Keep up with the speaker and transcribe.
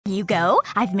you go.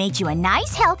 I've made you a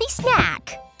nice healthy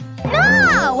snack.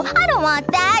 No! I don't want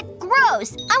that.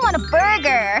 Gross. I want a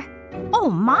burger.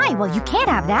 Oh my, well you can't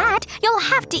have that. You'll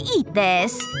have to eat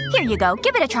this. Here you go.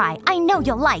 Give it a try. I know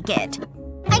you'll like it.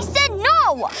 I said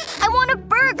no! I want a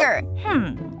burger.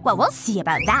 Well, we'll see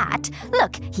about that.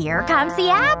 Look, here comes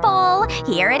the apple.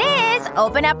 Here it is.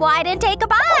 Open up wide and take a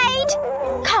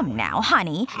bite. Come now,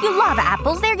 honey. You love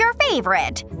apples. They're your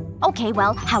favorite. Okay,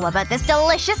 well, how about this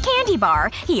delicious candy bar?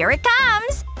 Here it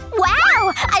comes.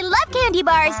 Wow! I love candy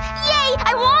bars! Yay!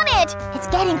 I want it! It's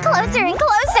getting closer and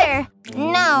closer!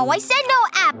 No, I said no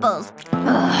apples.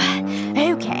 Ugh.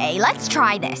 Okay, let's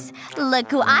try this. Look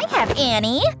who I have,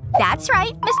 Annie. That's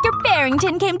right. Mr.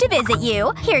 Barrington came to visit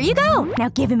you. Here you go. Now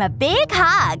give him a big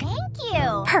hug. Thank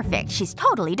you. Perfect. She's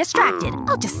totally distracted.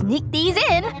 I'll just sneak these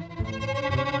in.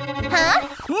 Huh?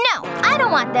 No, I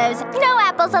don't want those. No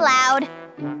apples allowed.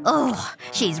 Ugh.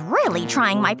 She's really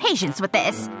trying my patience with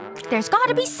this. There's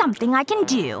gotta be something I can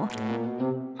do.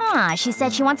 She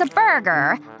said she wants a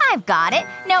burger. I've got it.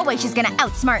 No way she's gonna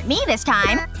outsmart me this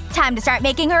time. Time to start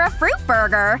making her a fruit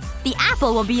burger. The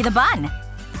apple will be the bun.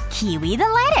 Kiwi the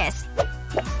lettuce.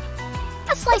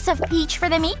 A slice of peach for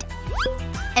the meat.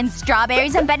 And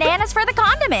strawberries and bananas for the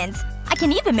condiments. I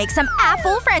can even make some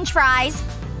apple french fries.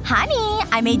 Honey,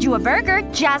 I made you a burger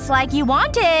just like you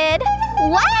wanted.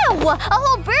 Wow! A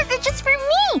whole burger just for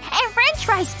me! And french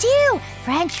fries, too!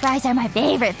 French fries are my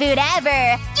favorite food ever!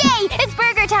 Yay! It's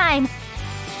burger time!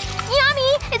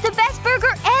 Yummy! It's the best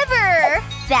burger ever!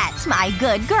 That's my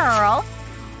good girl.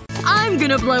 I'm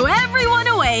gonna blow everyone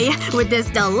away with this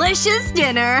delicious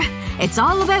dinner. It's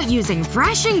all about using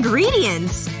fresh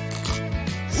ingredients.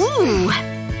 Ooh.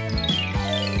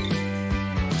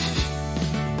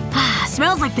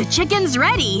 Smells like the chicken's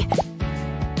ready.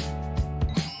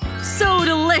 So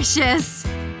delicious.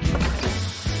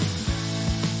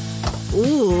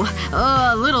 Ooh.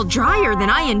 A little drier than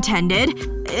I intended.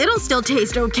 It'll still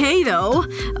taste okay, though.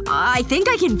 I think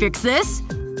I can fix this.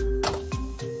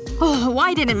 Oh,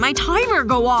 why didn't my timer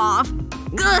go off?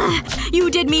 Ugh. You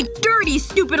did me dirty,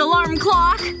 stupid alarm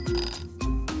clock.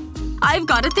 I've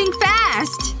gotta think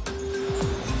fast.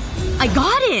 I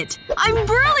got it! I'm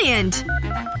brilliant!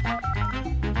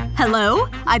 Hello?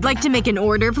 I'd like to make an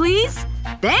order, please?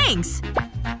 Thanks!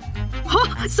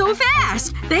 Oh, so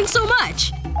fast! Thanks so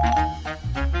much!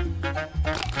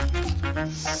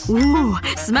 Ooh,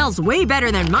 smells way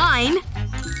better than mine.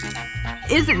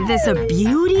 Isn't this a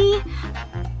beauty?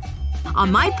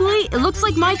 On my plate, it looks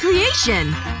like my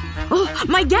creation. Oh,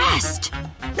 my guest!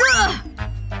 Ugh!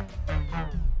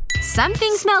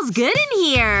 Something smells good in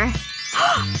here.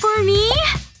 For me?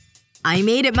 I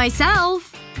made it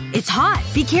myself. It's hot.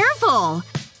 Be careful.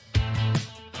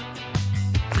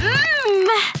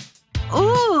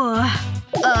 Ooh.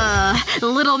 A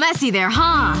little messy there,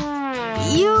 huh?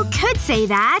 You could say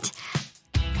that.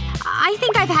 I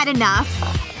think I've had enough.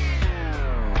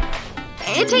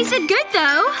 It tasted good,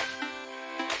 though.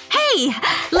 Hey!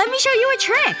 Let me show you a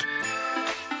trick.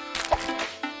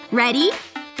 Ready?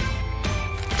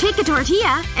 Take a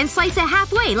tortilla and slice it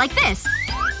halfway, like this.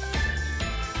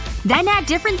 Then add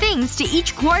different things to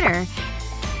each quarter.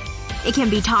 It can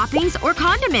be toppings or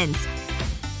condiments.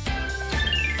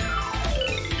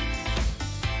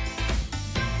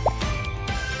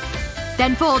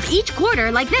 Then fold each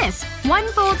quarter like this. One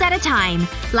fold at a time.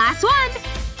 Last one!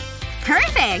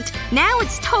 Perfect! Now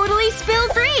it's totally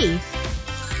spill-free!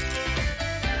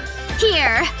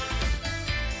 Here.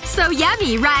 So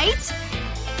yummy, right?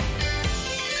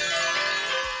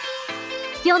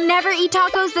 You'll never eat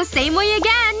tacos the same way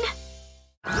again!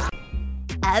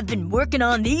 I've been working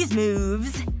on these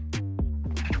moves.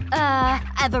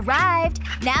 I've arrived.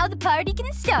 Now the party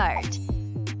can start.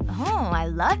 Oh, I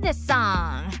love this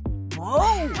song. Whoa!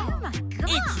 Oh my god!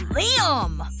 It's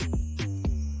Liam!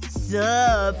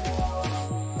 Sup?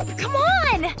 Come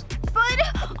on! But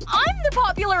I'm the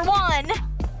popular one!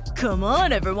 Come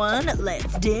on, everyone.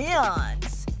 Let's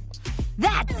dance.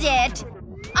 That's it!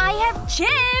 I have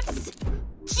chips!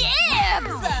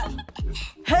 Chips!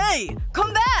 Hey!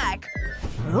 Come back!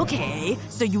 Okay,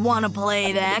 so you wanna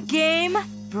play that game?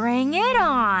 Bring it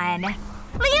on.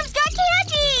 Liam's got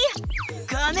candy!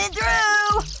 Coming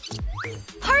through!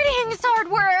 Partying's hard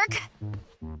work.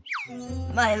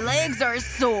 My legs are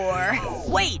sore.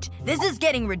 Wait, this is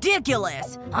getting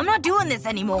ridiculous. I'm not doing this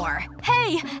anymore.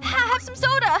 Hey, have some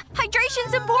soda.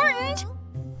 Hydration's important.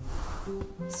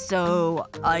 So,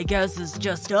 I guess it's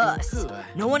just us.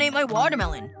 No one ate my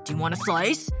watermelon. Do you want a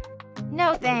slice?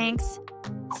 No thanks.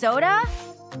 Soda?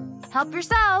 Help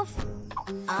yourself.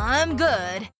 I'm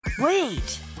good.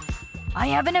 Wait. I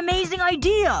have an amazing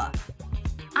idea.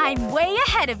 I'm way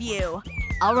ahead of you.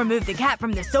 I'll remove the cap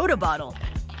from the soda bottle.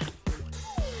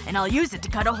 And I'll use it to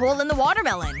cut a hole in the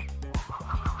watermelon.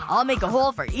 I'll make a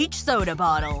hole for each soda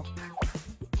bottle.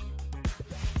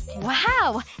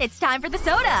 Wow! It's time for the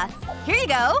soda! Here you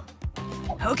go!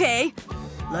 Okay.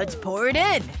 Let's pour it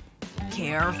in.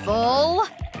 Careful.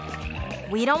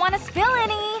 We don't want to spill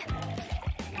any.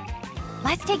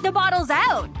 Let's take the bottles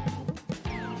out.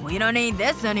 We don't need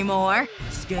this anymore.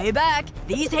 Stay back.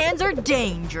 These hands are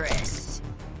dangerous.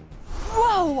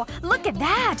 Whoa! Look at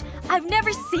that! I've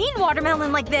never seen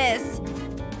watermelon like this!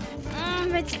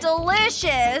 It's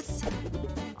delicious!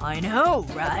 I know,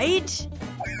 right?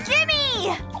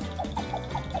 Gimme!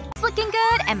 It's looking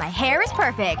good and my hair is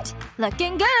perfect.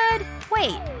 Looking good.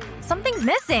 Wait. Something's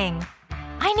missing.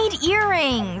 I need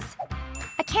earrings.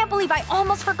 I can't believe I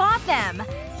almost forgot them.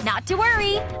 Not to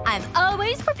worry. I'm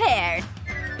always prepared.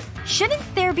 Shouldn't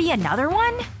there be another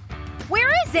one?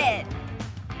 Where is it?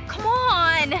 Come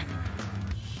on!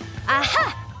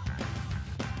 Aha!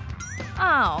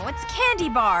 Oh, it's candy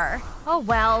bar. Oh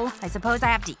well, I suppose I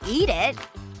have to eat it.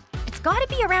 It's gotta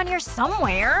be around here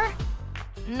somewhere.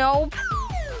 Nope.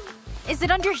 Is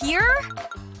it under here?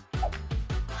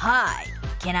 Hi.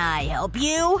 Can I help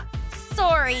you?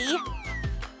 Sorry.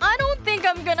 I don't think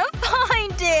I'm gonna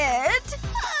find it.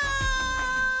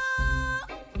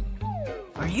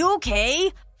 Are you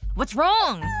okay? What's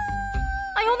wrong?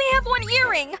 I only have one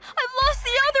earring. I've lost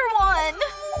the other one.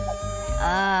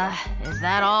 Is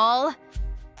that all?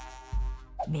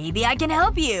 Maybe I can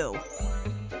help you.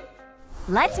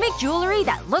 Let's make jewelry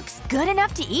that looks good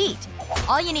enough to eat.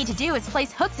 All you need to do is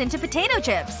place hooks into potato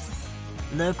chips.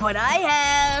 Look what I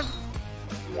have!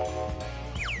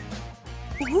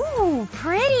 Ooh,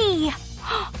 pretty!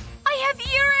 I have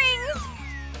earrings!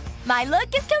 My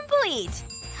look is complete!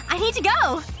 I need to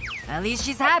go! At least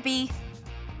she's happy.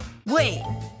 Wait.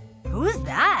 Who's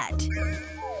that?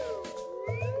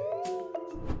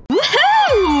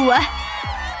 Woohoo!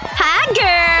 Hi,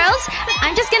 girls!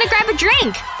 I'm just gonna grab a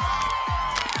drink.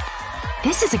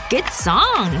 This is a good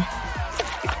song.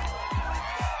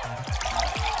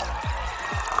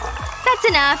 That's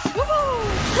enough.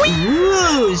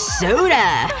 Ooh,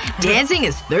 soda! Dancing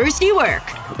is thirsty work.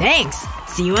 Thanks.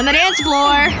 See you on the dance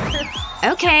floor.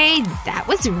 Okay, that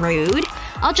was rude.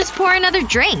 I'll just pour another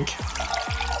drink.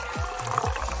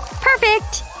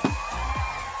 Perfect!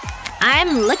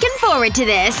 I'm looking forward to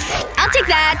this. I'll take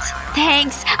that.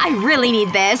 Thanks. I really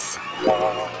need this.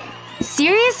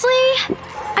 Seriously?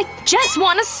 I just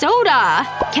want a soda.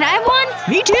 Can I have one?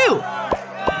 Me too!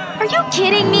 Are you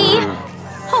kidding me?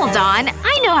 Hold on.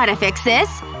 I know how to fix this.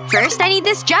 First, I need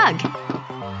this jug.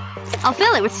 I'll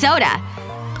fill it with soda.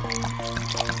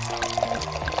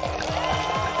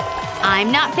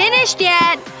 I'm not finished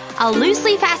yet. I'll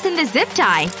loosely fasten the zip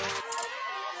tie.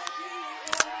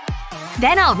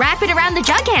 Then I'll wrap it around the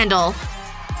jug handle.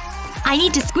 I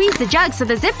need to squeeze the jug so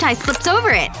the zip tie slips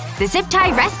over it. The zip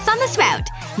tie rests on the spout.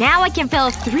 Now I can fill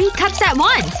 3 cups at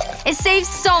once. It saves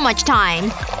so much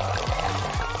time.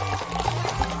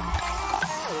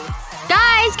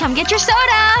 Guys, come get your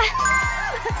soda!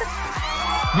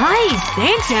 Nice!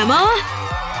 Thanks, Emma!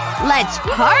 Let's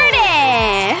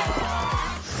party!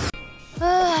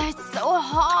 It's so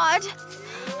hot.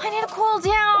 I need to cool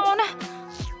down.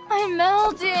 I'm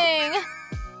melting.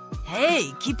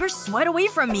 Hey, keep your sweat away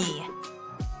from me.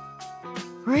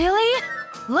 Really?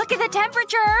 Look at the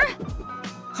temperature!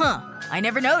 Huh. I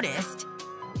never noticed.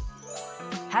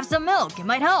 Have some milk. It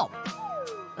might help.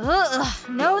 Ugh.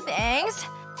 No thanks.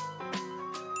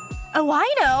 Oh,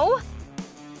 I know!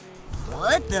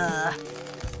 What the…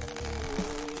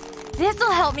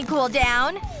 This'll help me cool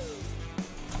down.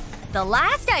 The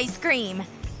last ice cream.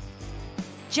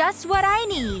 Just what I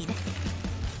need.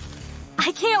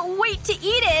 I can't wait to eat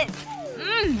it!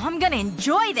 I'm gonna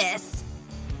enjoy this.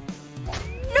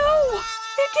 No!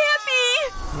 It can't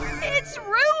be! It's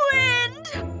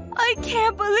ruined! I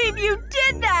can't believe you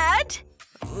did that!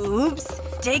 Oops.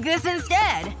 Take this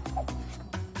instead.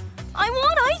 I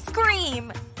want ice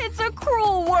cream! It's a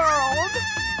cruel world!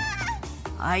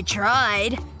 I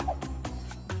tried.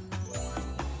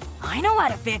 I know how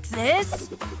to fix this.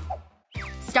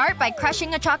 Start by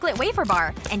crushing a chocolate wafer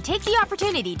bar and take the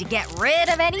opportunity to get rid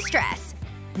of any stress.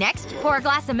 Next, pour a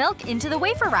glass of milk into the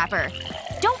wafer wrapper.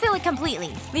 Don't fill it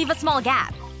completely. Leave a small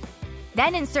gap.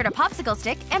 Then insert a popsicle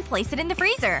stick and place it in the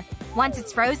freezer. Once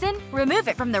it's frozen, remove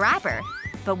it from the wrapper.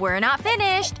 But we're not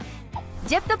finished!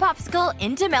 Dip the popsicle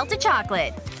into melted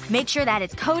chocolate. Make sure that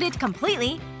it's coated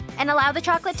completely, and allow the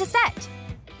chocolate to set.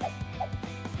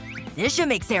 This should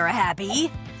make Sarah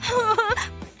happy.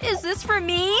 Is this for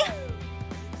me?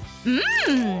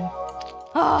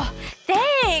 Oh,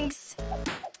 thanks!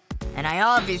 And I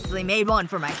obviously made one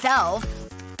for myself.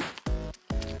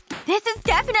 This is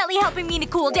definitely helping me to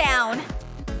cool down.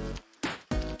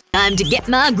 Time to get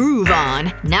my groove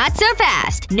on. Not so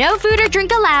fast. No food or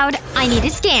drink allowed. I need to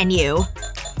scan you.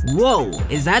 Whoa.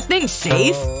 Is that thing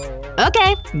safe?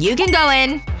 Okay. You can go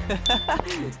in.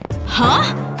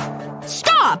 Huh?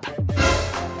 Stop!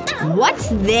 What's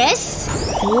this?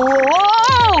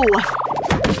 Whoa!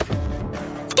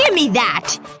 Give me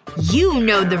that! You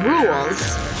know the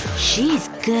rules. She's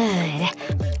good.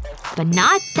 But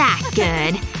not that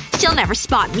good. She'll never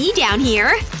spot me down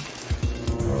here.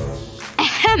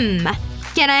 Ahem.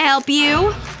 Can I help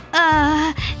you?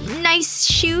 Nice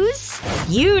shoes?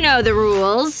 You know the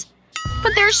rules.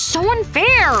 But they're so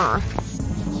unfair.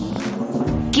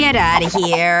 Get out of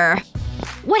here.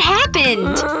 What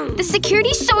happened? The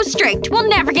security's so strict. We'll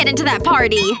never get into that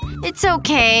party. It's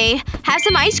okay. Have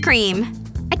some ice cream.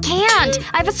 I can't.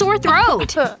 I have a sore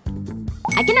throat.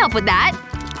 I can help with that.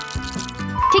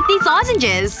 Take these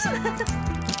lozenges.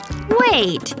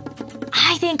 Wait.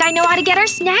 I think I know how to get our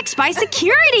snacks by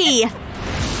security!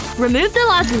 Remove the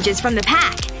lozenges from the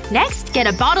pack. Next, get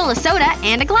a bottle of soda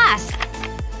and a glass.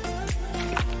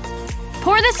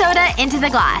 Pour the soda into the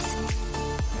glass.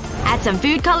 Add some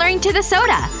food coloring to the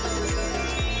soda.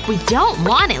 We don't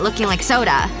want it looking like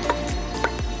soda.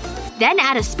 Then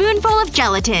add a spoonful of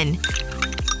gelatin.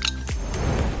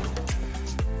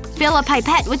 Fill a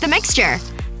pipette with the mixture.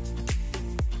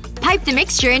 Pipe the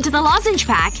mixture into the lozenge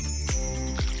pack.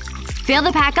 Fill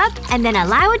the pack up and then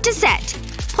allow it to set.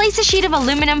 Place a sheet of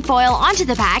aluminum foil onto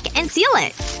the pack and seal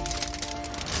it.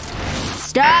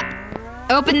 Stop.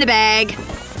 Open the bag.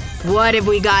 What have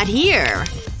we got here?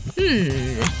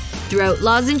 Throat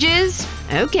lozenges?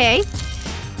 Okay.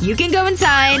 You can go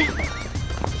inside.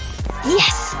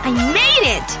 Yes! I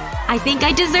made it! I think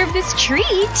I deserve this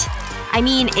treat. I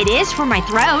mean, it is for my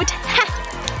throat.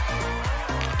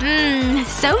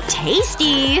 So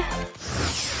tasty.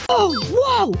 Oh,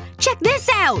 whoa! Check this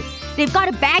out! They've got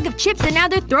a bag of chips and now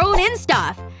they're throwing in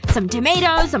stuff. Some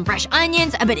tomatoes, some fresh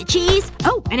onions, a bit of cheese.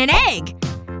 Oh, and an egg.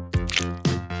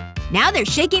 Now they're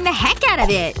shaking the heck out of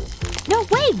it. No,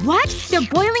 wait, what? They're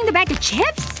boiling the bag of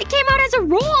chips? It came out as a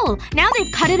roll. Now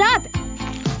they've cut it up.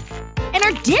 And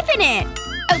are dipping it.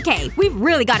 Okay, we've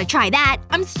really gotta try that.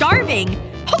 I'm starving.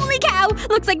 Holy cow!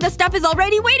 Looks like the stuff is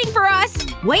already waiting for us!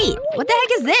 Wait, what the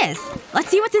heck is this? Let's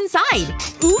see what's inside.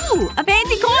 Ooh, a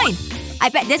fancy coin! I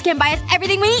bet this can buy us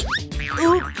everything we need.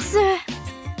 Oops.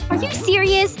 Are you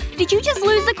serious? Did you just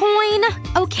lose the coin?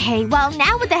 Okay, well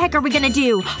now what the heck are we gonna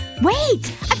do?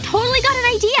 Wait! I've totally got an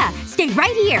idea! Stay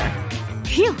right here.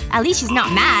 Phew, at least she's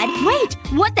not mad. Wait!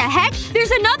 What the heck?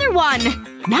 There's another one!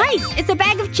 Nice! It's a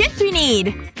bag of chips we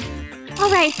need.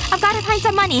 Alright, I've gotta find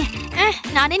some money.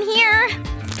 Not in here.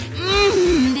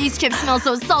 These chips smell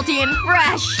so salty and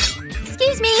fresh.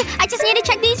 Excuse me, I just need to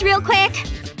check these real quick.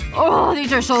 Oh,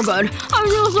 these are so good. I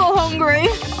feel so hungry.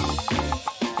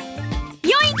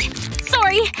 Yoink!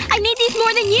 Sorry, I need these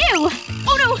more than you.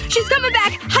 Oh no, she's coming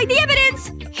back! Hide the evidence!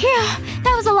 Phew,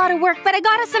 that was a lot of work, but I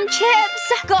got us some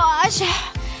chips. Gosh.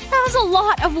 That was a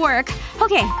lot of work.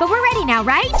 Okay, but we're ready now,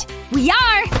 right? We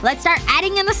are! Let's start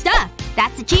adding in the stuff.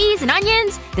 That's the cheese and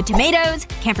onions, the tomatoes,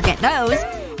 can't forget those.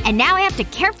 And now I have to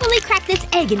carefully crack this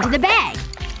egg into the bag.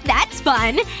 That's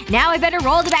fun! Now I better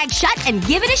roll the bag shut and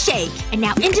give it a shake. And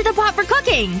now into the pot for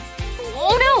cooking.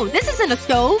 Oh no, this isn't a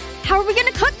stove. How are we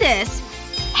gonna cook this?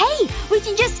 Hey! We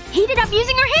can just heat it up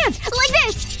using our hands! Like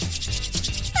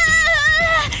this!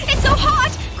 Ah! It's so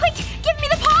hot! Quick! Give me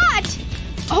the pot!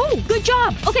 Oh, good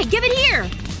job! Okay, give it here.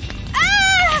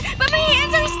 Ah! But my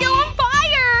hands are still on fire!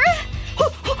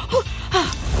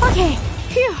 Okay.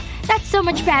 Phew. That's so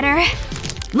much better.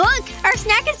 Look! Our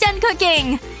snack is done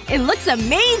cooking! It looks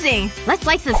amazing! Let's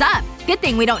slice this up. Good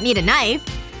thing we don't need a knife.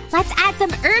 Let's add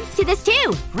some herbs to this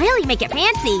too. Really make it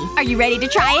fancy. Are you ready to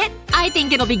try it? I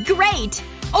think it'll be great!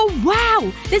 Oh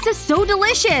wow! This is so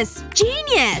delicious!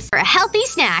 Genius! For a healthy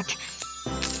snack.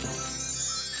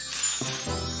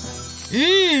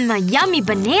 A yummy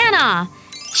banana!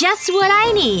 Just what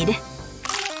I need.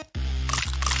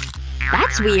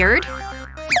 That's weird.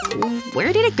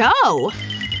 Where did it go?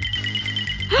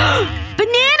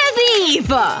 Banana thief!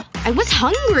 I was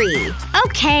hungry.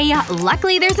 Okay,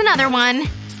 luckily there's another one.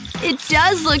 It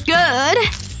does look good.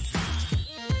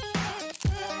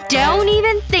 Don't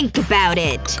even think about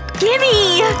it.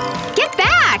 Gimme! Get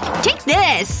back! Take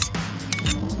this!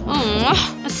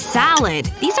 A salad.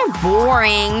 These are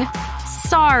boring.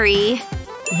 Sorry.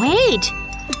 Wait.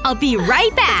 I'll be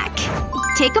right back.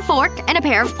 Take a fork and a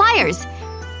pair of pliers.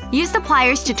 Use the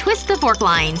pliers to twist the fork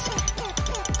lines.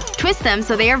 Twist them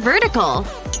so they are vertical.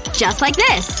 Just like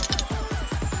this.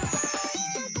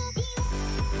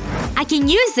 can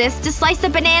use this to slice the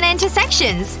banana into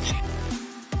sections.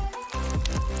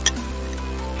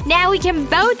 Now we can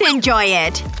both enjoy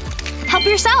it. Help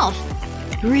yourself.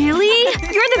 Really?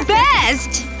 You're the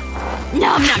best!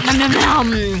 Nom nom nom nom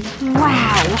nom.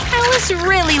 Wow. Alice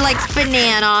really likes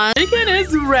bananas. Chicken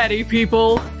is ready,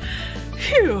 people.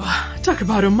 Phew. Talk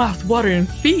about a mouth-watering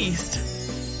feast.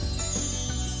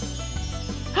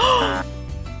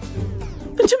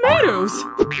 The tomatoes!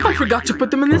 I forgot to put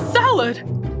them in the salad.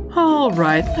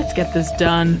 Alright, let's get this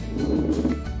done.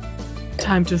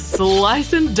 Time to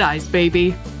slice and dice,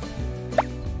 baby.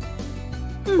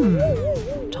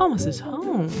 Thomas is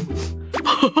home.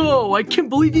 Oh, I can't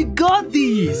believe you got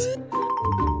these!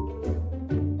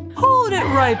 Hold it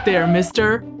right there,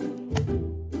 mister.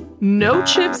 No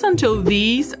chips until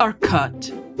these are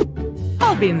cut.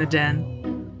 I'll be in the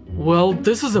den. Well,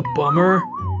 this is a bummer.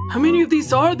 How many of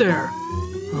these are there?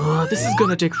 This is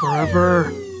gonna take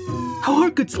forever. How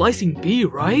hard could slicing be,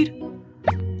 right?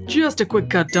 Just a quick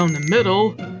cut down the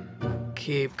middle.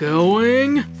 Keep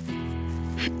going.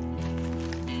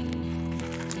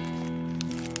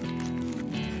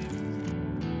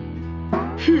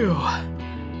 Phew.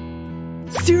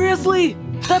 Seriously?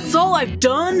 That's all I've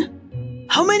done?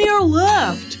 How many are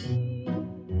left?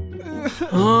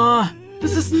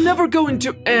 This is never going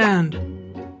to end.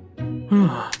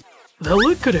 The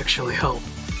lid could actually help.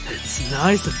 It's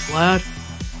nice and flat.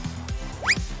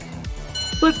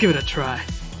 Let's give it a try.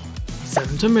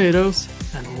 7 tomatoes,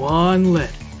 and 1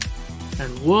 lid.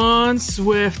 And 1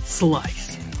 swift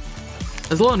slice.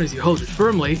 As long as you hold it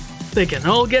firmly, they can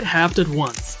all get halved at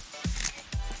once.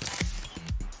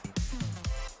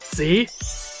 See?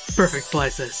 Perfect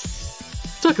slices.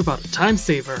 Talk about a time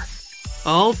saver.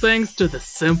 All thanks to the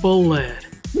simple lid.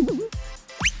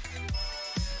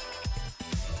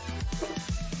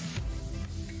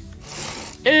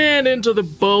 And into the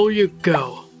bowl you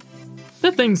go.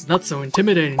 That thing's not so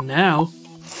intimidating now.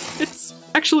 It's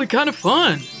actually kind of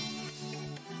fun.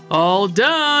 All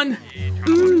done!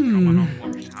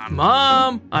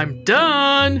 Mom, I'm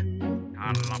done!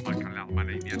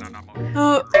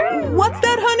 What's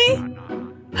that, honey?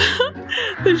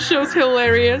 This show's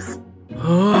hilarious.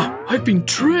 I've been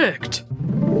tricked.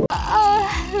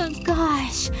 Oh,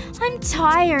 gosh. I'm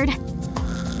tired.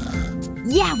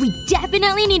 Yeah, we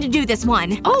definitely need to do this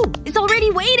one. Oh, it's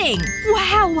already waiting.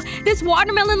 Wow, this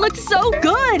watermelon looks so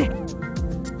good.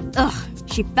 Ugh,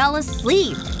 she fell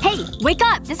asleep. Hey, wake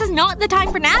up. This is not the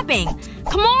time for napping.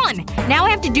 Come on. Now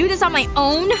I have to do this on my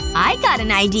own? I got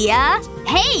an idea.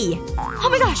 Hey. Oh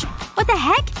my gosh. What the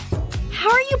heck?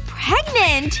 How are you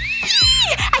pregnant?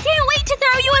 I can't wait to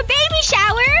throw you a baby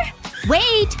shower!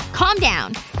 Wait! Calm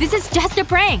down. This is just a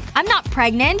prank. I'm not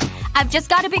pregnant. I've just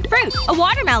got a big fruit. A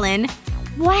watermelon.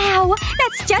 Wow.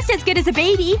 That's just as good as a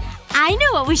baby. I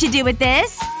know what we should do with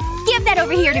this. Give that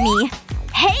over here to me.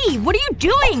 Hey! What are you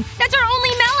doing? That's our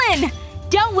only melon!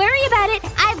 Don't worry about it.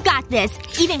 I've got this.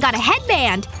 Even got a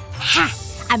headband. Ha!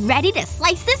 I'm ready to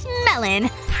slice this melon.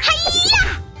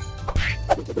 Hi-ya!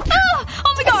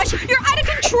 Oh my gosh! You're out of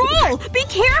control! Be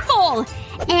careful!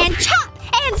 And chop!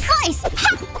 And slice!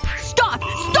 Ha! Stop!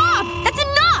 Stop! That's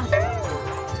enough!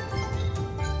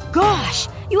 Gosh.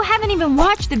 You haven't even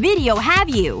watched the video, have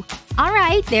you?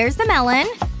 Alright, there's the melon.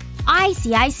 I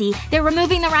see, I see. They're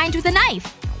removing the rind with a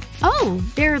knife. Oh,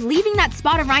 they're leaving that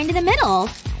spot of rind in the middle.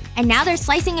 And now they're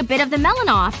slicing a bit of the melon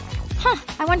off. Huh,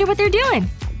 I wonder what they're doing.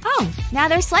 Oh, now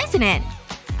they're slicing it.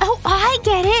 Oh, I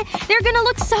get it. They're gonna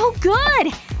look so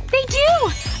good. They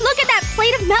do! Look at that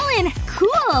plate of melon.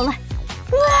 Cool.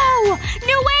 Whoa!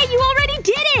 No way! You already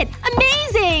did it!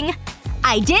 Amazing!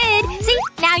 I did! See?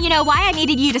 Now you know why I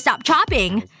needed you to stop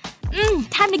chopping.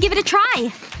 Time to give it a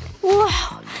try. Whoa.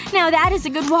 Now that is a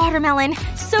good watermelon.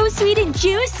 So sweet and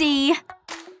juicy.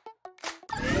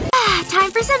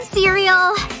 Time for some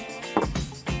cereal.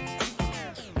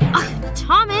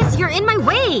 Thomas, you're in my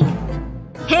way.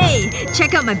 Hey,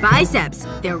 check out my biceps.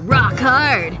 They're rock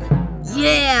hard.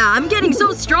 Yeah, I'm getting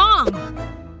so strong.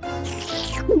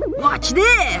 Watch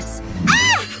this.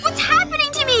 Ah! What's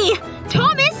happening to me?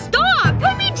 Thomas, stop!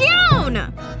 Put me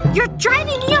down! You're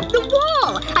driving me up the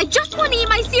wall! I just want to eat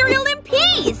my cereal in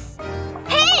peace!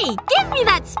 Hey! Give me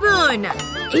that spoon!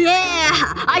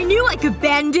 Yeah! I knew I could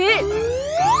bend it!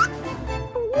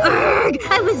 Urgh!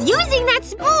 I was using that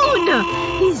spoon!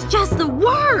 He's just the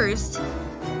worst!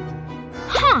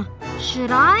 Huh.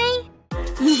 Should I?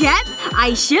 Yep,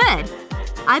 I should.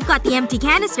 I've got the empty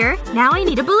canister. Now I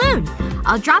need a balloon.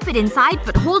 I'll drop it inside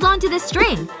but hold on to the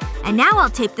string. And now I'll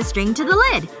tape the string to the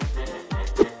lid.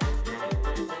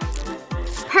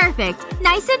 Perfect.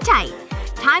 Nice and tight.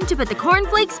 Time to put the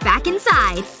cornflakes back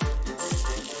inside.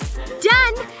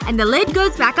 Done! And the lid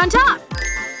goes back on top.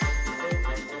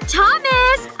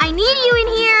 Thomas! I need you in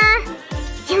here!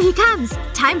 Here he comes.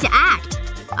 Time to act.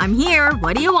 I'm here.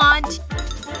 What do you want?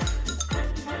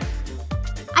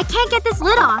 I can't get this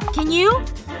lid off. Can you?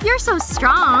 You're so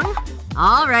strong.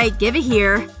 Alright, give it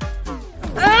here.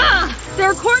 Ugh! There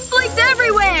are cornflakes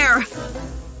everywhere!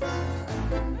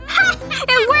 Ha!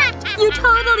 It worked! You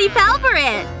totally fell for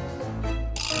it!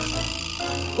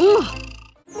 Ooh.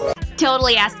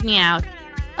 Totally asked me out.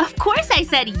 Of course I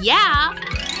said yeah!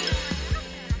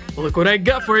 Look what I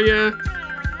got for you.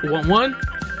 Want one?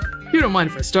 You don't mind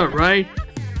if I start, right?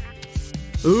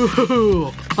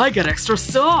 Ooh, I got extra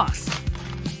sauce.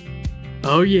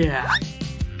 Oh yeah.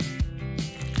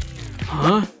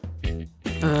 Huh?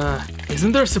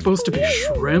 Isn't there supposed to be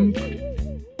shrimp?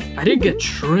 I did get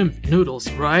shrimp noodles,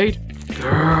 right?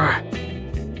 Grr.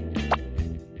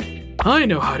 I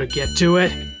know how to get to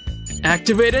it.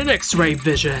 Activate an X-ray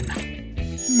vision.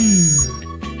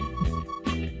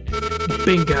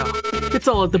 Bingo. It's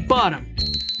all at the bottom.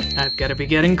 I've gotta be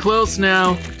getting close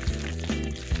now.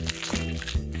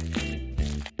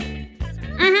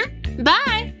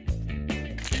 Bye!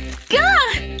 Gah!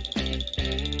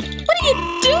 What are you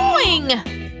doing?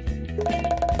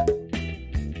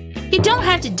 You don't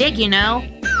have to dig, you know.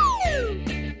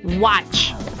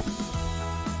 Watch.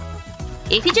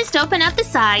 If you just open up the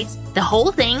sides, the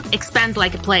whole thing expands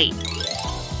like a plate.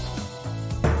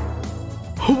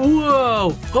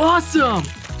 Whoa! Awesome!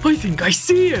 I think I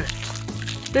see it!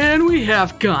 And we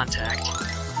have contact.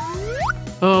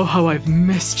 Oh, how I've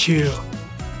missed you.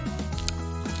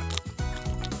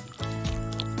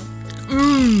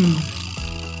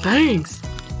 Thanks.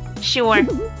 Sure.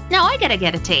 Now I gotta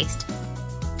get a taste.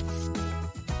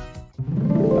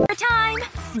 Time!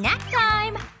 Snack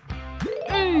time!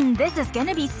 This is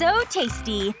gonna be so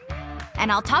tasty.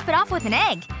 And I'll top it off with an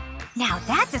egg. Now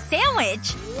that's a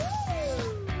sandwich!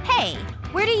 Hey,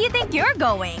 where do you think you're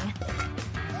going?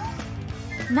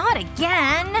 Not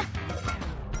again!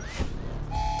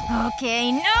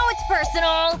 Okay, now it's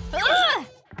personal! Ugh!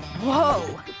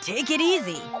 Whoa. Take it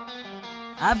easy.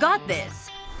 I've got this.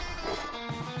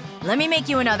 Let me make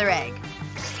you another egg.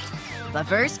 But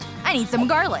first, I need some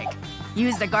garlic.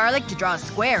 Use the garlic to draw a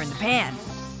square in the pan.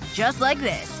 Just like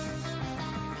this.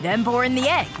 Then pour in the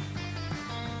egg.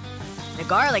 The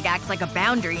garlic acts like a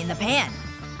boundary in the pan,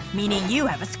 meaning you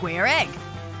have a square egg.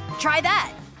 Try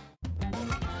that.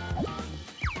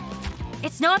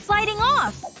 It's not sliding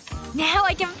off! Now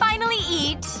I can finally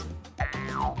eat!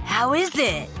 How is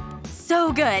it?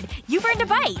 So good! You've earned a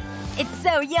bite! It's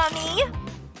so yummy!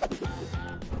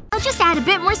 I'll just add a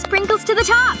bit more sprinkles to the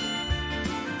top.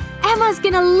 Emma's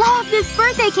gonna love this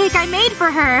birthday cake I made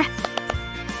for her.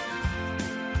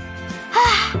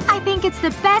 I think it's the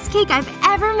best cake I've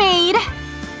ever made.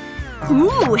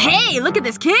 Ooh, hey, look at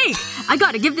this cake! I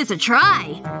gotta give this a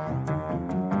try.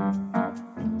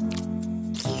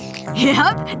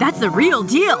 Yep, that's the real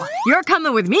deal. You're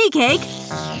coming with me, cake.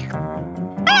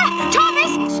 Ah!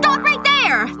 Thomas! Stop right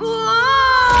there!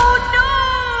 Oh,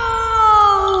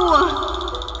 no!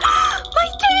 My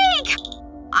cake!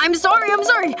 I'm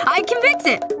sorry. I can fix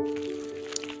it.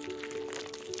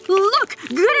 Look!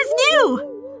 Good as new!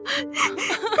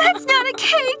 That's not a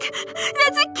cake!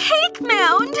 That's a cake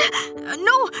mound!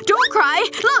 No, don't cry!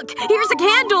 Look! Here's a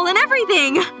candle and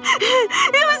everything!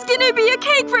 It was gonna be a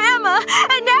cake for Emma,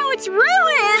 and now it's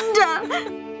ruined!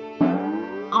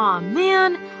 Aw,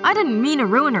 man. I didn't mean to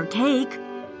ruin her cake.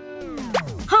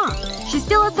 Huh. She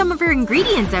still has some of her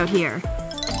ingredients out here.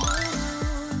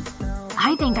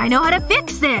 I think I know how to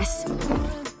fix this!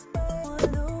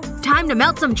 Time to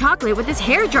melt some chocolate with this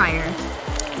hairdryer.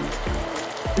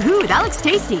 Ooh, that looks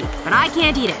tasty. But I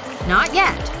can't eat it. Not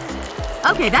yet.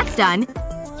 Okay, that's done.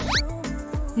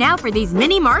 Now for these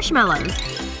mini marshmallows.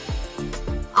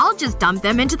 I'll just dump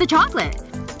them into the chocolate.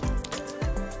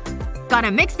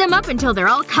 Gotta mix them up until they're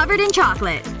all covered in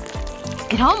chocolate.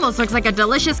 It almost looks like a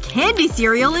delicious candy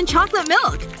cereal in chocolate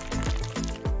milk.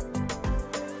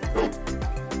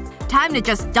 Time to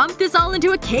just dump this all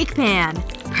into a cake pan.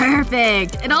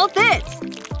 Perfect! It all fits!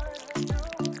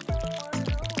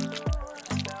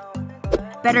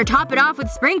 Better top it off with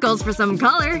sprinkles for some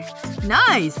color.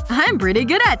 Nice! I'm pretty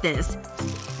good at this.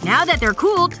 Now that they're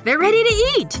cooled, they're ready to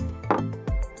eat!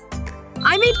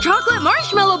 I made chocolate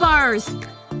marshmallow bars!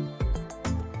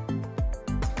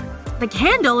 The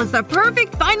candle is the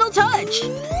perfect final touch!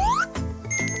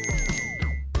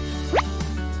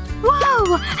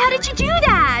 Whoa! How did you do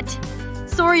that?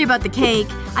 Sorry about the cake.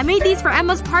 I made these for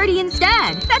Emma's party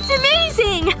instead. That's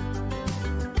amazing!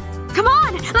 Come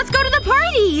on! Let's go to the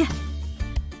party!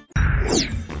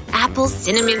 Apple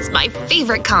cinnamon's my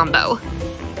favorite combo.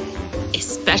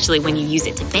 especially when you use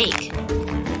it to bake.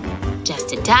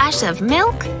 Just a dash of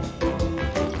milk.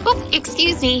 Oh,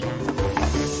 excuse me.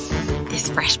 This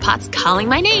fresh pot's calling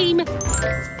my name.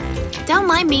 Don't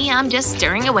mind me, I'm just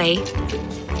stirring away.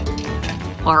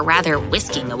 Or rather,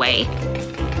 whisking away.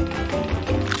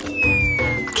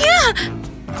 Gah!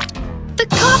 The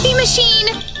coffee machine!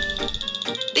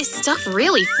 This stuff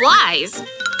really flies.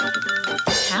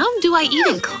 How do I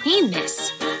even clean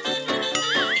this?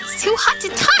 It's too hot to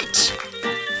touch.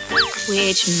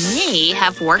 Which may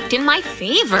have worked in my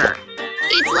favor.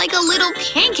 It's like a little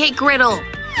pancake griddle.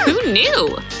 Who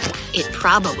knew? It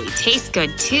probably tastes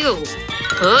good too.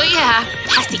 Oh yeah,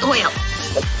 pass the oil.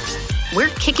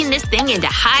 We're kicking this thing into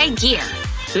high gear.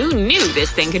 Who knew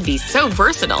this thing could be so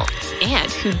versatile?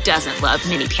 And who doesn't love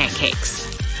mini pancakes?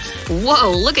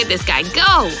 Whoa, look at this guy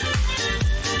go!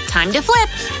 Time to flip.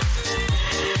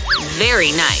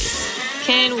 Very nice.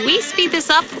 Can we speed this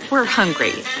up? We're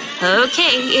hungry.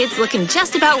 Okay, it's looking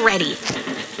just about ready.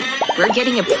 We're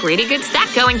getting a pretty good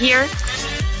stack going here.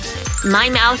 My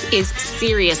mouth is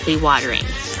seriously watering.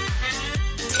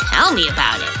 Tell me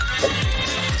about it.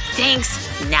 Thanks.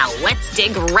 Now let's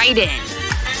dig right in.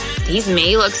 These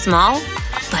may look small,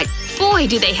 but boy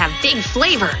do they have big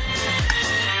flavor.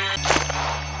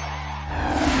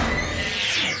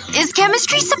 Is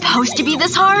chemistry supposed to be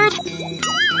this hard?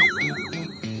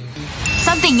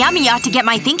 Something yummy ought to get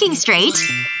my thinking straight.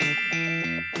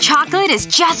 Chocolate is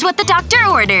just what the doctor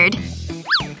ordered.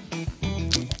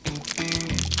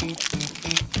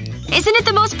 Isn't it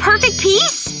the most perfect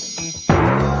piece?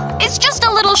 It's just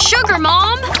a little sugar,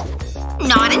 Mom.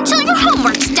 Not until your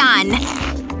homework's done.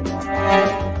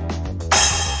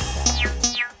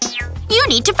 You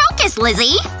need to focus,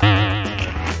 Lizzie.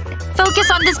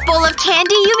 Focus on this bowl of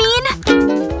candy, you mean?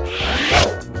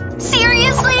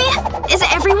 Seriously? Is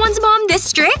everyone's mom this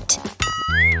strict?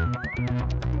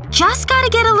 Just gotta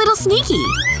get a little sneaky.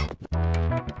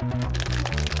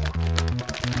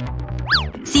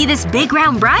 See this big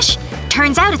round brush?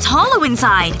 Turns out it's hollow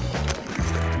inside.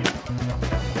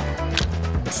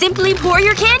 Simply pour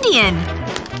your candy in.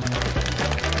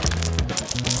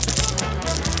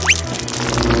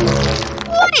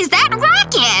 What is that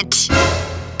racket?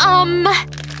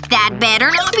 That better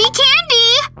not be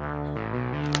candy!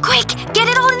 Quick, get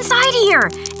it all inside here!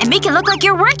 And make it look like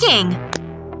you're working!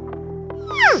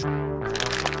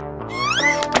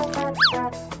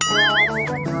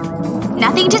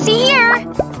 Nothing to see here!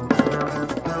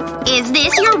 Is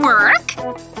this your work?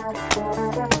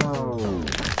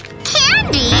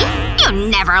 Candy? You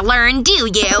never learn, do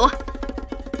you?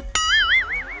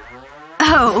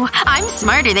 Oh, I'm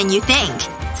smarter than you think.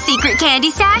 Secret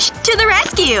candy stash to the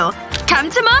rescue! Come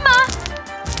to Mama!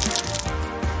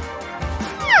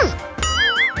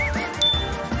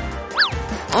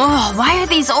 Oh, why are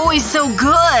these always so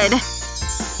good?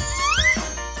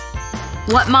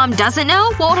 What Mom doesn't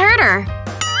know won't hurt her.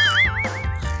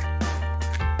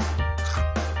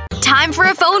 Time for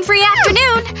a phone-free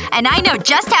afternoon! And I know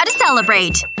just how to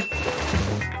celebrate.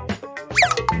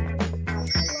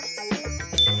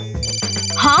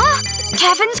 Huh?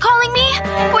 Kevin's calling me?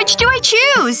 Which do I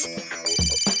choose?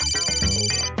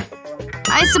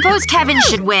 I suppose Kevin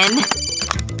should win.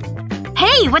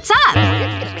 Hey, what's up?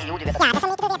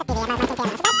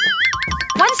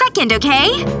 1 second,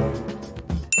 okay?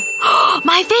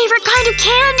 My favorite kind of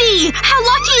candy! How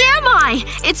lucky am I?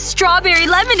 It's strawberry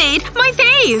lemonade, my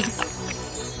fave!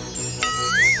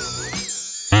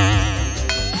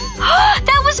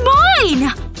 That was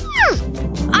mine!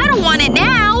 I don't want it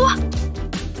now!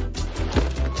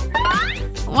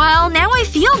 Well, now I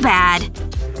feel bad.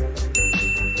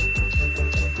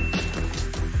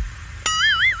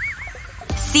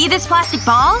 See this plastic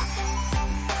ball?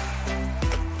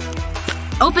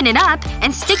 Open it up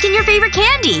and stick in your favorite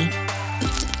candy.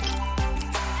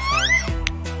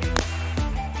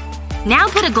 Now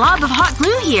put a glob of hot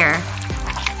glue here.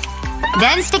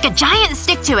 Then stick a giant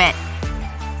stick to it.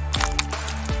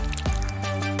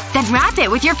 Then wrap it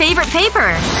with your favorite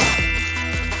paper.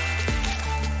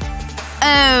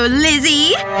 Oh,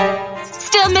 Lizzie?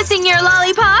 Still missing your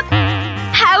lollipop?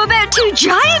 How about 2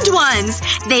 giant ones?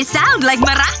 They sound like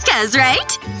maracas,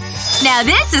 right? Now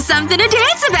this is something to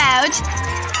dance about!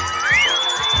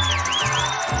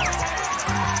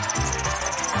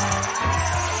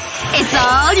 It's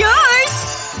all yours!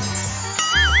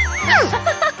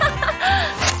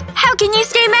 How can you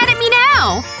stay mad at me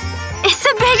now? It's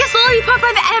the biggest lollipop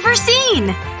I've ever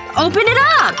seen! Open it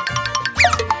up!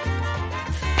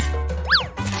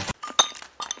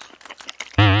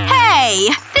 Hey!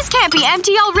 This can't be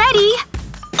empty already!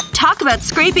 Talk about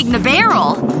scraping the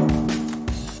barrel.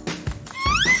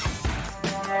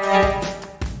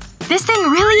 This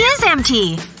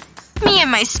empty. Me and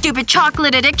my stupid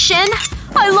chocolate addiction.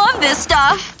 I love this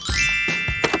stuff.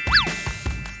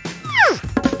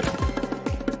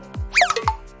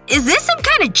 Is this some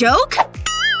kind of joke?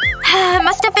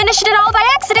 Must have finished it all by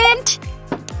accident.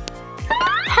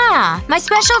 Huh. My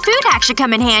special food hack should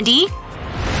come in handy.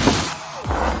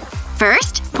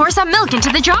 First, pour some milk into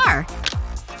the jar.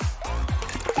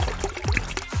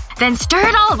 Then stir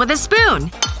it all with a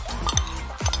spoon.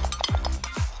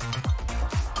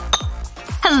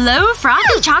 Hello,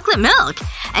 frothy chocolate milk.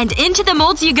 And into the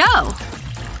molds you go.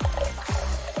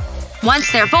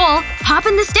 Once they're full, pop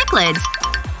in the stick lids.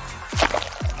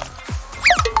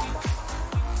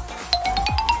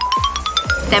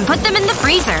 Then put them in the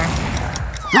freezer.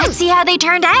 Let's see how they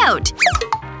turned out.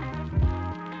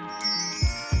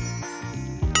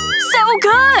 So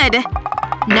good!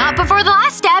 Not before the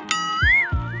last step.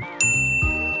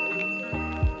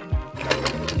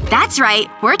 That's right.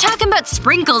 We're talking about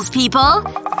sprinkles, people.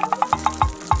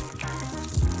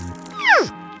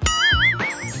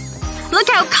 Look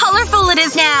how colorful it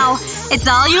is now. It's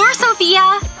all yours,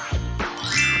 Sophia.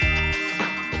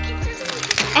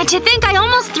 And to think I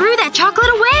almost threw that chocolate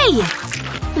away!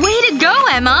 Way to go,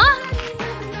 Emma!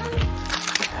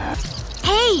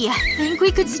 Hey, think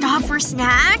we could stop for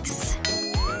snacks?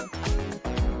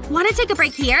 Wanna take a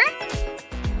break here?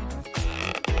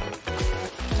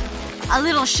 A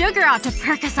little sugar ought to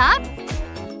perk us up.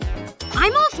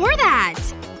 I'm all for that.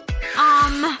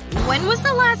 When was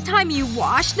the last time you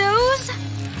washed those?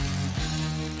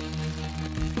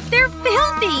 They're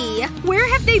filthy! Where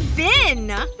have they been?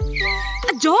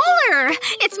 $1!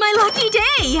 It's my lucky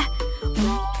day!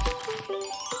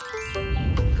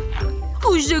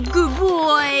 Who's a good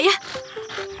boy?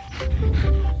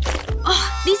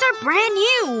 Oh, these are brand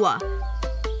new!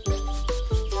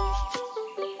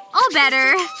 All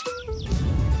better.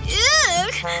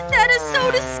 Ugh! That is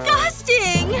so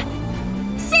disgusting!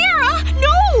 Sarah!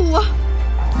 No!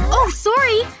 Oh,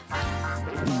 sorry.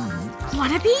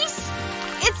 Want a piece?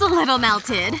 It's a little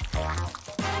melted.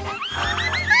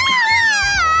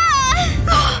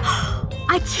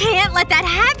 I can't let that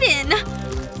happen!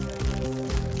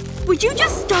 Would you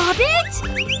just stop it?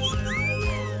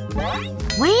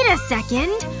 Wait a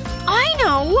second. I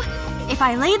know! If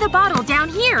I lay the bottle down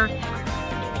here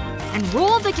and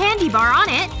roll the candy bar on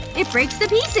it, it breaks the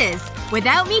pieces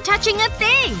without me touching a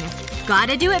thing.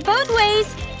 Gotta do it both ways.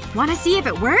 Wanna see if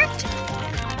it worked?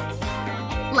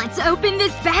 Let's open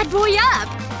this bad boy up.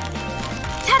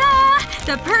 Ta-da!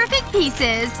 The perfect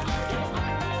pieces.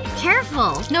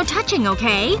 Careful. No touching,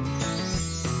 okay?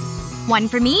 One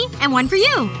for me and one for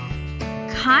you.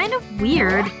 Kind of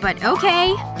weird, but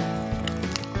okay.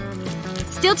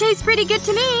 Still tastes pretty good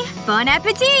to me. Bon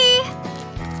appetit!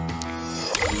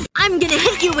 I'm gonna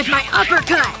hit you with my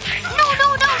uppercut! No,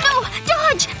 no, no, no!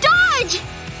 Dodge! Dodge!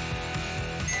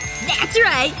 That's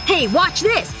right! Hey, watch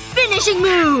this! Finishing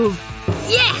move!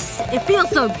 Yes! It feels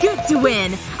so good to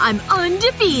win! I'm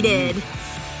undefeated!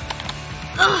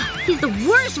 Ugh, he's the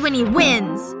worst when he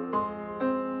wins!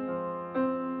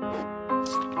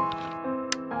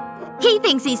 He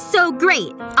thinks he's so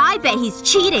great. I bet he's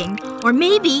cheating. Or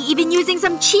maybe even using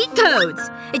some cheat codes.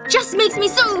 It just makes me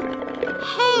so…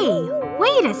 Hey,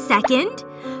 wait a second.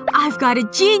 I've got a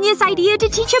genius idea to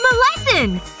teach him a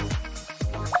lesson!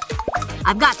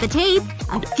 I've got the tape.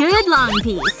 A good long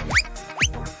piece.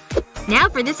 Now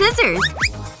for the scissors.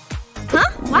 Huh?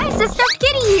 Why is the stuffed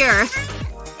kitty here?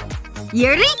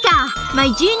 Eureka!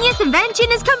 My genius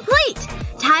invention is complete!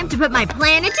 Time to put my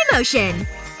plan into motion.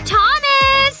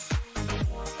 Thomas!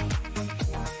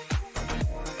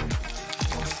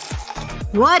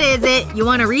 What is it? You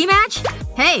want a rematch?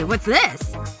 Hey, what's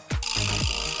this?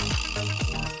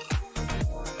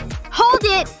 Hold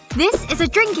it! This is a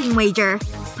drinking wager.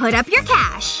 Put up your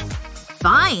cash.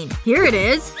 Fine. Here it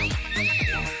is.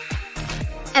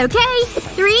 Okay.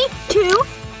 3, 2,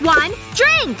 1,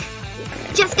 drink!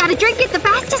 Just gotta drink it the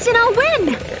fastest and I'll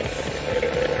win!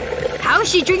 How is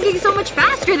she drinking so much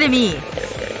faster than me?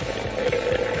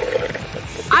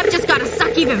 I've just gotta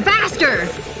suck even faster!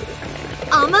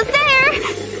 Almost there!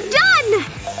 Done!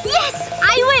 Yes!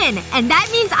 I win! And that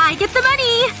means I get the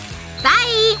money!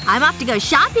 Bye! I'm off to go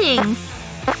shopping.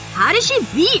 How did she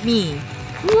beat me?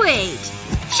 Wait.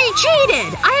 She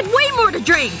cheated! I had way more to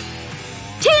drink!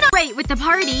 Tina! Great with the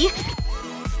party.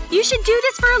 You should do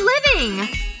this for a living.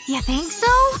 You think so?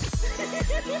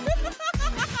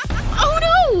 Oh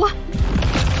no!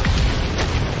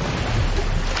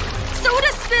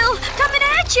 Soda spill! Coming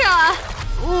at ya!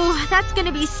 Ooh, that's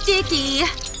gonna be sticky.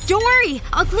 Don't worry.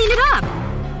 I'll clean it up.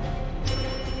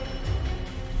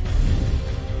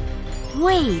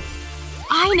 Wait.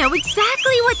 I know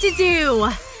exactly what to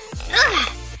do. Ugh.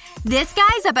 This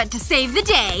guy's about to save the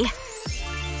day.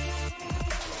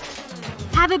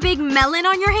 Have a big melon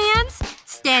on your hands?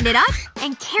 Stand it up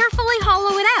and carefully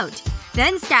hollow it out.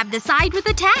 Then stab the side with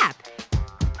a tap.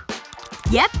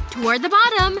 Yep, toward the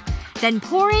bottom. Then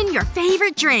pour in your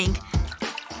favorite drink.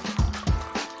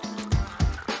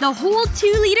 The whole 2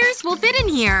 liters will fit in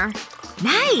here.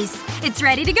 Nice! It's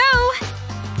ready to go!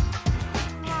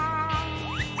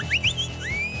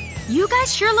 You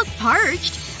guys sure look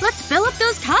parched. Let's fill up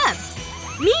those cups.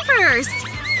 Me first!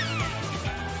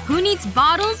 Who needs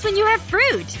bottles when you have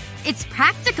fruit? It's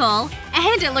practical.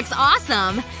 And it looks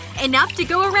awesome. Enough to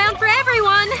go around for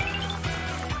everyone.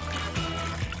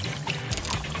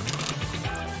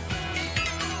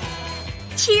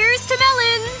 Cheers to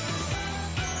melons!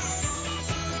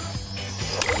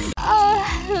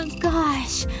 Oh,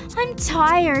 gosh. I'm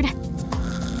tired.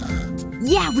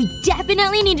 Yeah, we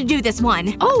definitely need to do this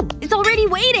one. Oh, it's already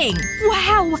waiting!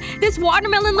 Wow! This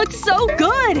watermelon looks so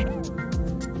good!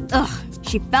 Ugh,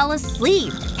 she fell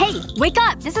asleep. Hey, wake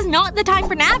up! This is not the time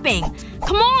for napping.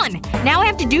 Come on! Now I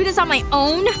have to do this on my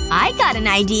own? I got an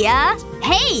idea.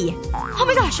 Hey! Oh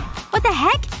my gosh! What the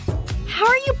heck? How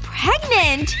are you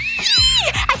pregnant?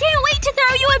 I can't wait to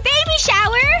throw you a baby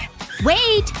shower!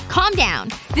 Wait! Calm down.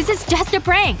 This is just a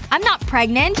prank. I'm not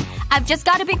pregnant. I've just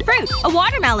got a big fruit. A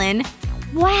watermelon.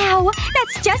 Wow.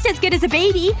 That's just as good as a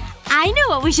baby. I know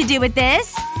what we should do with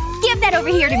this. Give that over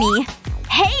here to me.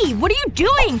 Hey! What are you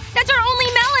doing? That's our only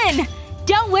melon!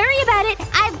 Don't worry about it.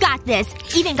 I've got this.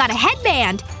 Even got a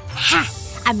headband. Ha!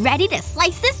 I'm ready to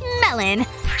slice this melon.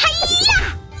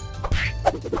 Hi-ya!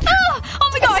 Oh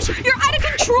my gosh! You're out of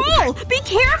control! Be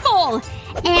careful!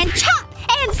 And chop!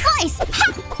 And slice!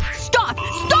 Ha! Stop!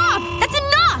 Stop! That's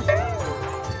enough!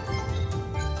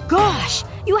 Gosh.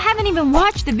 You haven't even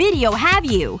watched the video, have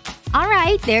you?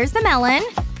 Alright, there's the melon.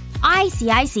 I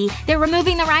see. They're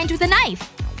removing the rind with a knife.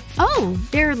 Oh,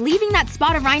 they're leaving that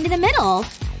spot of rind in the middle.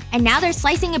 And now they're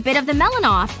slicing a bit of the melon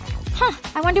off. Huh.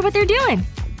 I wonder what they're doing.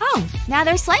 Oh, now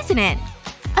they're slicing it.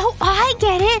 Oh, I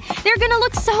get it. They're gonna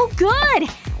look so good.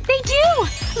 They do!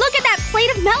 Look at that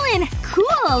plate of melon.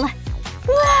 Cool.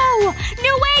 Whoa!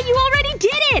 No way! You already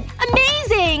did it!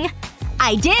 Amazing!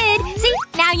 I did! See?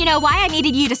 Now you know why I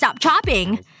needed you to stop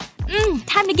chopping.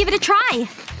 Time to give it a try.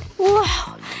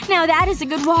 Whoa. Now that is a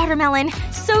good watermelon.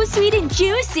 So sweet and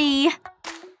juicy.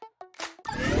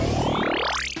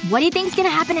 What do you think's gonna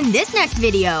happen in this next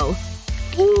video?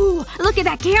 Ooh, look at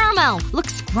that caramel!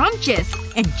 Looks scrumptious.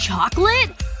 And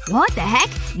chocolate? What the heck?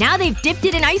 Now they've dipped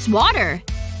it in ice water.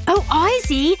 Oh, I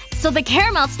see. So the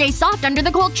caramel stays soft under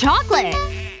the cold chocolate.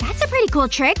 That's a pretty cool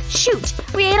trick. Shoot.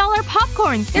 We ate all our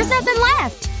popcorn. There's nothing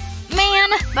left. Man,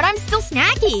 but I'm still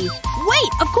snacky.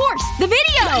 Wait, of course. The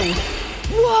video!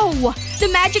 Whoa! The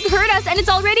magic hurt us and it's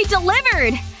already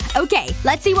delivered! Okay,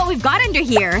 let's see what we've got under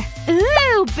here.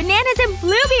 Ooh, bananas and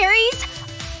blueberries!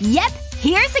 Yep,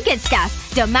 here's the good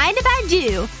stuff. Don't mind if I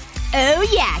do. Oh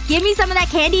yeah, give me some of that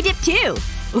candy dip too.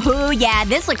 Ooh yeah,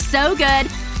 this looks so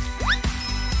good.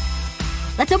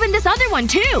 Let's open this other one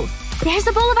too. There's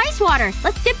a bowl of ice water.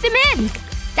 Let's dip them in.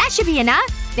 That should be enough.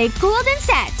 They've cooled and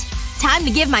set. Time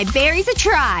to give my berries a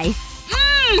try.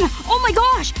 Oh my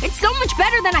gosh! It's so much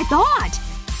better than I thought!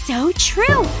 So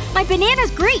true! My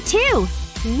banana's great too!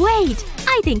 Wait,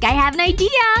 I think I have an idea!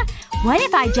 What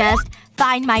if I just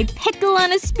find my pickle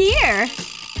on a spear?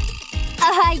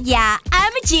 Yeah,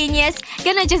 I'm a genius.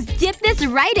 Gonna just dip this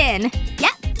right in.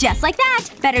 Yep, just like that.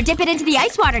 Better dip it into the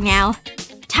ice water now.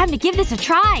 Time to give this a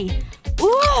try.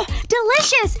 Ooh,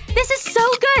 delicious! This is so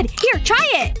good! Here, try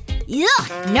it!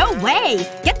 Ugh, no way!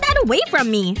 Get that away from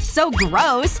me! So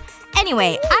gross.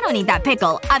 Anyway, I don't need that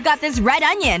pickle. I've got this red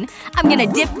onion. I'm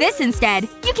gonna dip this instead.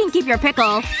 You can keep your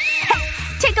pickle.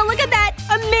 Take a look at that!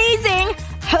 Amazing!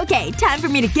 Okay, time for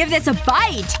me to give this a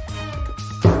bite.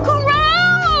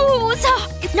 Gross!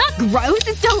 It's not gross,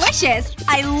 it's delicious.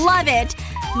 I love it.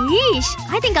 Yeesh.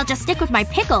 I think I'll just stick with my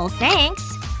pickle, thanks.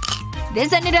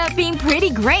 This ended up being pretty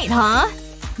great, huh?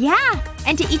 Yeah.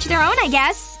 And to each their own, I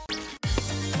guess.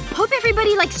 Hope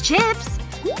everybody likes chips.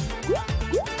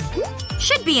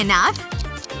 Should be enough.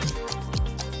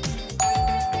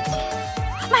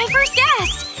 My first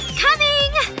guest!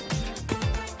 Coming!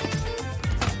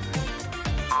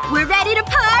 We're ready to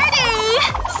party!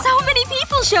 So many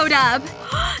people showed up!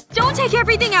 Don't take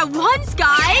everything at once,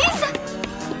 guys!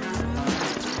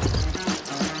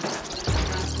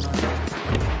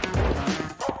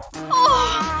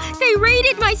 Oh, they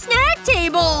raided my snack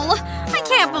table! I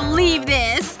can't believe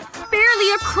this.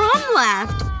 Barely a crumb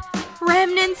left.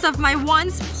 Remnants of my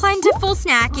once plentiful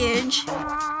snackage.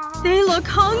 They look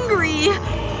hungry.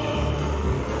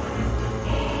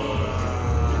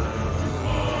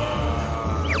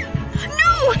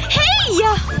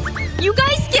 You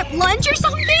guys skipped lunch or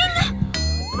something?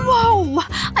 Whoa!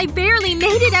 I barely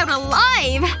made it out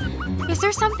alive! Is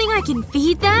there something I can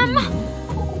feed them?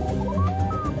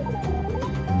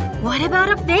 What about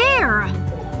up there?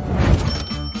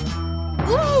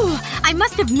 Ooh! I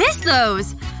must have missed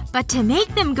those! But to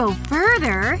make them go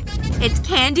further… It's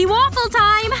candy waffle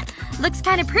time! Looks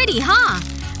kinda pretty, huh?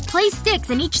 Place sticks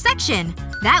in each section.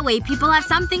 That way people have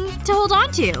something to hold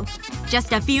on to.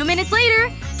 Just a few minutes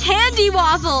later, candy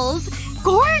waffles!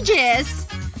 Gorgeous!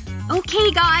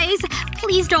 Okay, guys.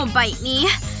 Please don't bite me.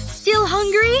 Still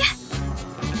hungry?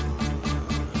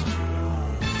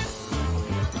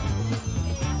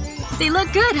 They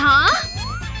look good, huh?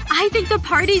 I think the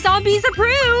party zombies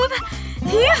approve!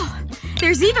 Phew!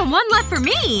 There's even one left for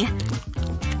me!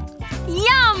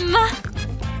 Yum!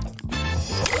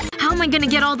 How am I gonna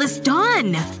get all this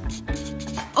done?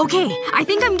 Okay, I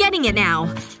think I'm getting it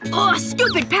now. Ugh,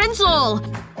 stupid pencil!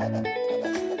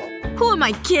 Who am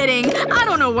I kidding? I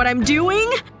don't know what I'm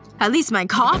doing. At least my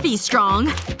coffee's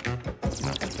strong.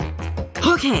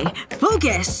 Okay,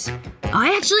 focus.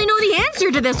 I actually know the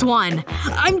answer to this one.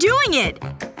 I'm doing it!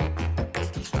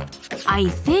 I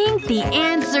think the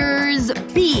answer's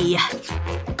B.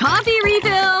 Coffee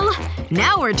refill!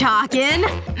 Now we're talking.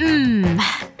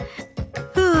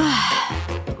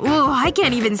 Oh, I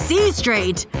can't even see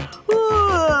straight.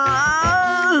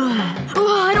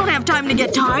 Oh, I don't have time to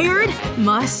get tired.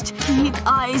 Must keep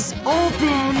eyes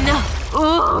open.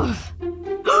 Ugh.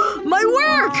 My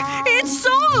work! It's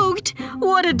soaked!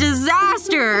 What a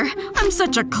disaster! I'm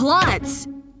such a klutz.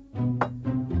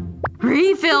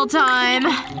 Refill time.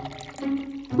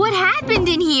 What happened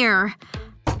in here?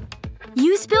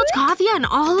 You spilled coffee on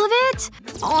all of it?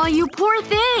 Aw, you poor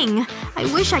thing. I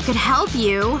wish I could help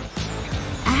you.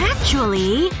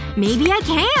 Actually, maybe I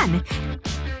can.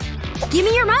 Give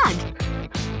me your mug.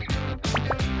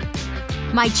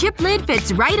 My chip lid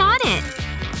fits right on it.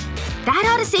 That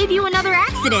ought to save you another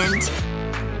accident.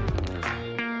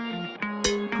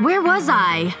 Where was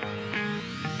I?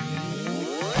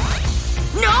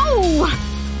 No!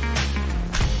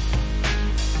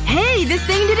 Hey, this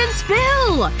thing didn't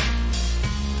spill!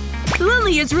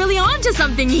 Lily is really onto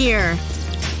something here.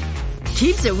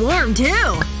 Keeps it warm,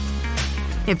 too.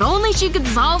 If only she could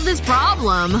solve this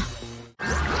problem.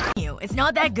 It's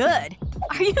not that good.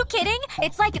 Are you kidding?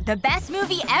 It's like the best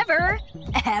movie ever.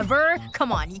 Ever?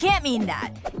 Come on, you can't mean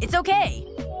that. It's okay.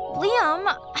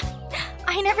 Liam…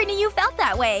 I never knew you felt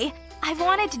that way. I've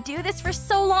wanted to do this for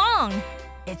so long.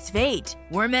 It's fate.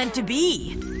 We're meant to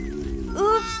be.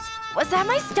 Oops. Was that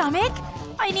my stomach?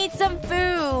 I need some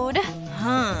food.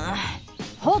 Huh.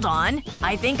 Hold on.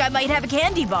 I think I might have a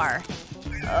candy bar.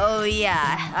 Oh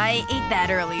yeah, I ate that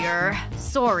earlier.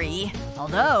 Sorry.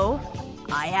 Although,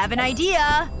 I have an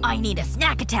idea. I need a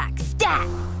snack attack. Stat!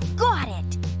 Got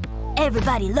it!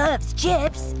 Everybody loves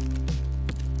chips.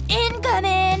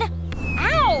 Incoming!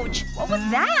 Ouch! What was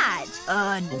that?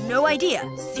 No idea.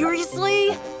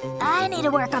 Seriously? I need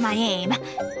to work on my aim.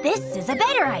 This is a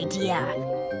better idea.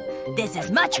 This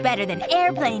is much better than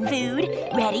airplane food.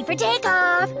 Ready for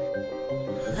takeoff.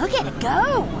 Look at it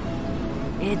go!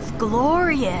 It's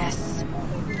glorious.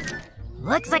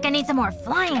 Looks like I need some more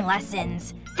flying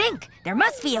lessons. Think! There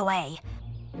must be a way.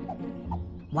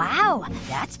 Wow,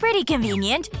 that's pretty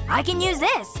convenient. I can use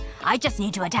this. I just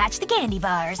need to attach the candy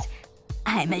bars.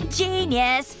 I'm a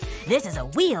genius. This is a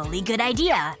really good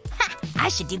idea. Ha! I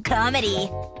should do comedy.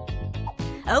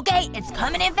 Okay, it's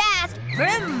coming in fast.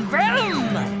 Vroom,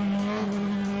 vroom!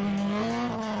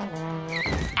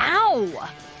 Ow!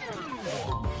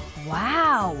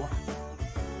 Wow.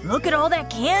 Look at all that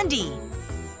candy.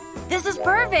 This is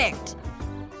perfect.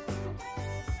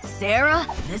 Sarah,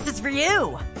 this is for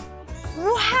you.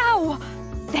 Wow!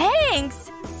 Thanks!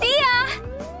 See ya!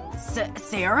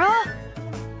 Sarah?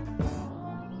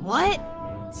 What?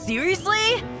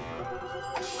 Seriously?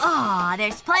 Aw,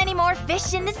 there's plenty more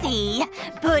fish in the sea.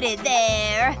 Put it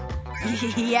there.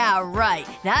 Yeah, right.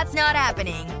 That's not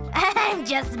happening. I'm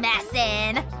just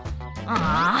messing.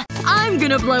 Aw. I'm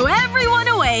gonna blow everyone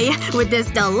away with this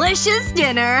delicious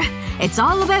dinner. It's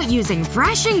all about using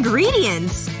fresh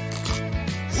ingredients.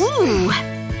 Ooh.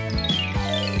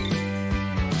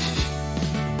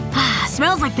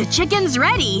 Smells like the chicken's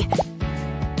ready.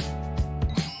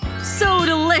 So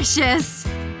delicious.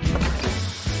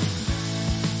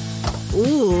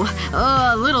 Ooh.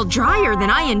 A little drier than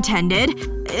I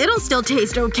intended. It'll still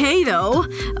taste okay, though.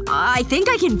 I think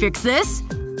I can fix this.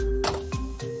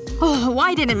 Oh,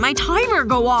 why didn't my timer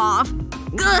go off?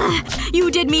 Ugh,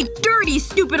 you did me dirty,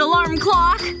 stupid alarm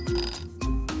clock!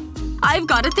 I've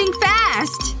gotta think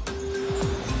fast.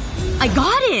 I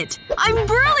got it! I'm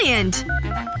brilliant!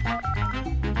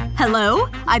 Hello?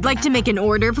 I'd like to make an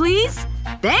order, please.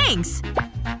 Thanks!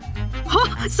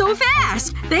 Oh, so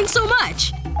fast! Thanks so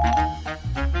much!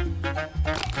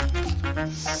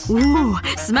 Ooh,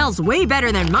 smells way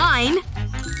better than mine.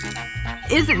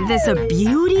 Isn't this a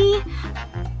beauty?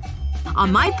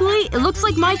 On my plate, it looks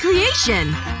like my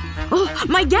creation. Oh,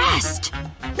 my guest!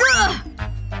 Ugh!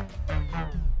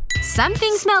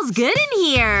 Something smells good in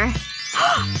here.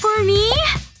 For me?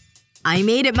 I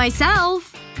made it myself.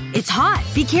 It's hot.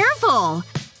 Be careful.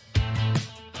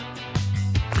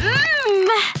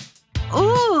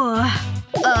 Ooh.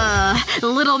 A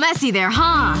little messy there,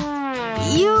 huh?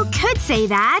 You could say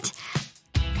that.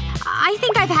 I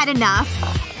think I've had enough.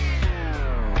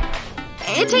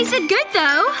 It tasted good,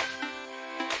 though.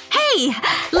 Hey!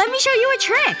 Let me show you a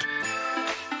trick.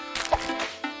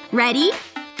 Ready?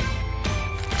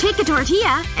 Take a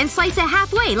tortilla and slice it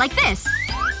halfway, like this.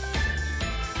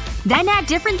 Then add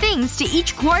different things to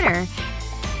each quarter.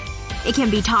 It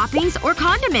can be toppings or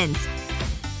condiments.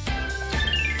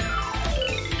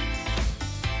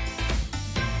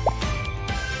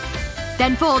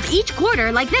 Then fold each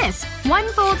quarter like this. One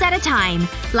fold at a time.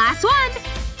 Last one!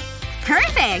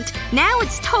 Perfect! Now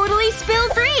it's totally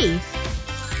spill-free!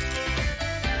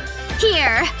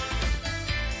 Here.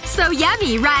 So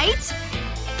yummy, right?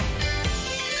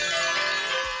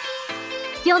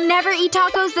 You'll never eat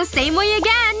tacos the same way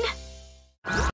again!